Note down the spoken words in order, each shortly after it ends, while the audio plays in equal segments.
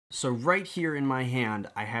So right here in my hand,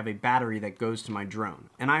 I have a battery that goes to my drone.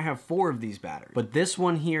 And I have 4 of these batteries. But this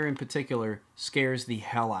one here in particular scares the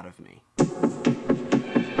hell out of me.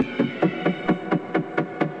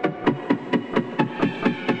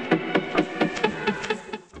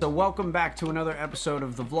 So welcome back to another episode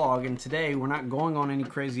of the vlog, and today we're not going on any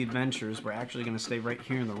crazy adventures. We're actually going to stay right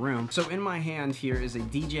here in the room. So in my hand here is a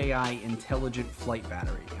DJI Intelligent Flight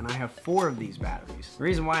battery, and I have 4 of these batteries. The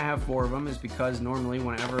reason why I have 4 of them is because normally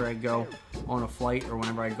whenever I go on a flight or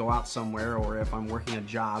whenever I go out somewhere, or if I'm working a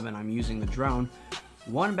job and I'm using the drone,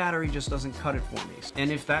 one battery just doesn't cut it for me.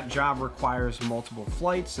 And if that job requires multiple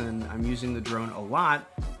flights and I'm using the drone a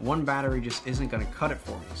lot, one battery just isn't going to cut it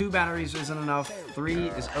for me. 2 batteries isn't enough, 3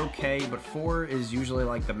 is okay, but 4 is usually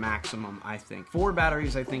like the maximum, I think. 4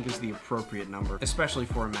 batteries, I think, is the appropriate number, especially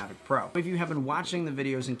for a Mavic Pro. If you have been watching the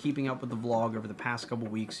videos and keeping up with the vlog over the past couple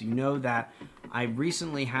weeks, you know that I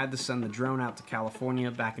recently had to send the drone out to California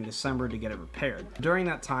back in December to get it repaired. During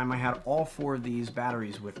that time, I had all 4 of these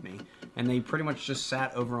batteries with me, and they pretty much just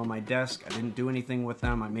sat over on my desk. I didn't do anything with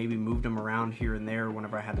them. I maybe moved them around here and there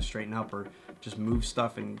whenever I had to straighten up or just move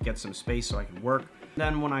stuff and get some space so I could work.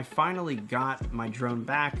 Then when I finally got my drone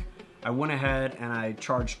back, I went ahead and I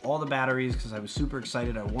charged all the batteries because I was super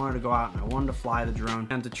excited. I wanted to go out and I wanted to fly the drone.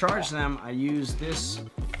 And to charge them, I used this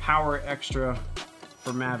Power Extra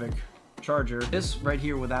for Mavic charger. This right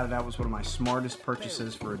here, without a doubt, was one of my smartest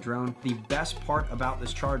purchases for a drone. The best part about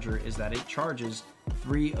this charger is that it charges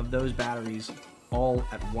 3 of those batteries all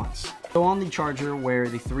at once. So on the charger where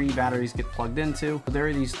the 3 batteries get plugged into, there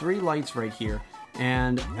are these 3 lights right here.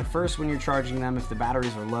 And at first when you're charging them, if the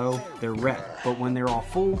batteries are low, they're red. But when they're all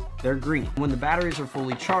full, they're green. When the batteries are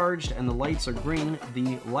fully charged and the lights are green,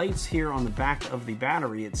 the lights here on the back of the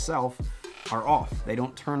battery itself are off. They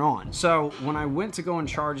don't turn on. So when I went to go and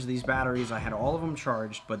charge these batteries, I had all of them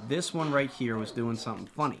charged, but this one right here was doing something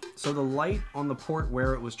funny. So the light on the port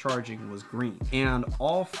where it was charging was green, and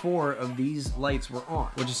all 4 of these lights were on,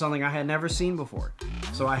 which is something I had never seen before.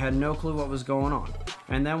 So I had no clue what was going on.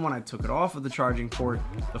 And then when I took it off of the charging port,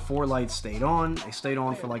 the 4 lights stayed on. They stayed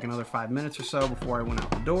on for like another 5 minutes or so before I went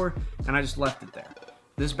out the door, and I just left it there.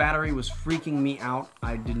 This battery was freaking me out.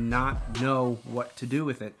 I did not know what to do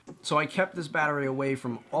with it. So I kept this battery away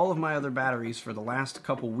from all of my other batteries for the last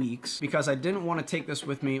couple weeks because I didn't want to take this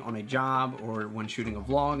with me on a job or when shooting a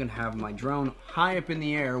vlog and have my drone high up in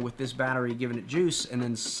the air with this battery giving it juice and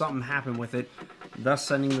then something happened with it, thus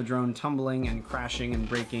sending the drone tumbling and crashing and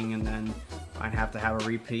breaking, and then I'd have to have a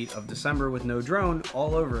repeat of December with no drone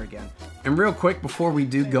all over again. And real quick, before we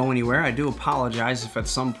do go anywhere, I do apologize if at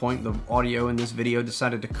some point the audio in this video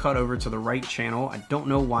decided to cut over to the right channel. I don't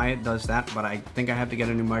know why it does that, but I think I have to get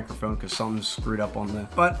a new microphone because something's screwed up on the...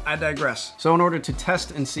 But I digress. So in order to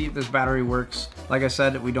test and see if this battery works, like I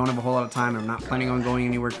said, we don't have a whole lot of time. I'm not planning on going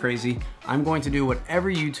anywhere crazy. I'm going to do what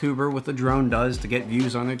every YouTuber with a drone does to get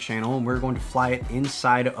views on their channel, and we're going to fly it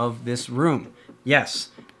inside of this room. Yes,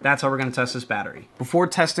 that's how we're going to test this battery. Before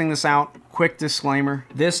testing this out, quick disclaimer.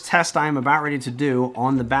 This test I'm about ready to do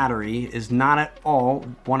on the battery is not at all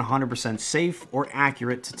 100% safe or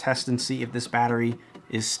accurate to test and see if this battery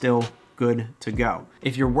is still good to go.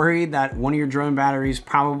 If you're worried that one of your drone batteries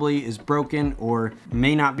probably is broken or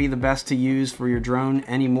may not be the best to use for your drone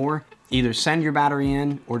anymore, either send your battery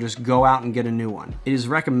in or just go out and get a new one. It is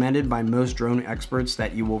recommended by most drone experts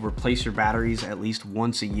that you will replace your batteries at least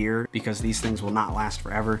once a year because these things will not last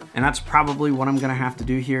forever. And that's probably what I'm gonna have to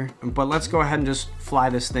do here. But let's go ahead and just fly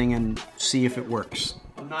this thing and see if it works.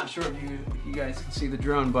 I'm not sure if you guys can see the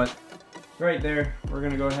drone, but right there, we're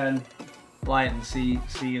gonna go ahead and fly it and see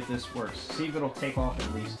if this works. See if it'll take off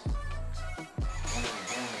at least.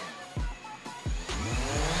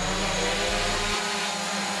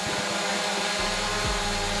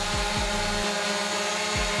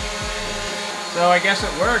 So I guess it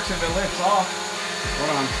works if it lifts off.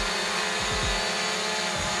 Hold on.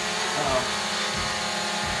 Uh-oh.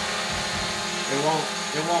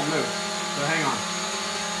 It won't move. So hang on.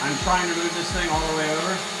 I'm trying to move this thing all the way over,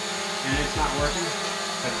 and it's not working.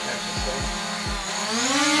 Better catch this thing.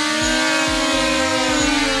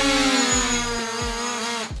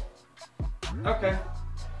 Okay.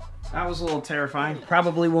 That was a little terrifying.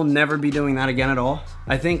 Probably will never be doing that again at all.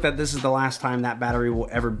 I think that this is the last time that battery will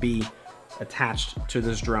ever be attached to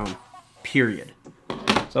this drone, period.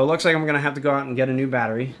 So it looks like I'm gonna have to go out and get a new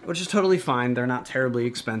battery, which is totally fine. They're not terribly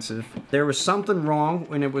expensive. There was something wrong,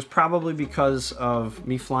 and it was probably because of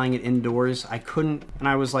me flying it indoors. I couldn't, and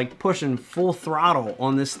I was like pushing full throttle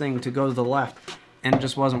on this thing to go to the left, and it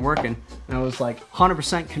just wasn't working. And I was like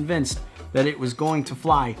 100% convinced that it was going to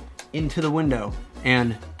fly into the window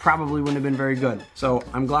and probably wouldn't have been very good. So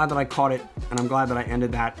I'm glad that I caught it, and I'm glad that I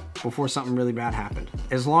ended that before something really bad happened.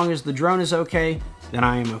 As long as the drone is okay, then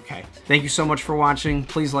I am okay. Thank you so much for watching.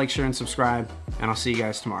 Please like, share, and subscribe, and I'll see you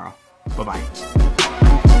guys tomorrow. Bye-bye.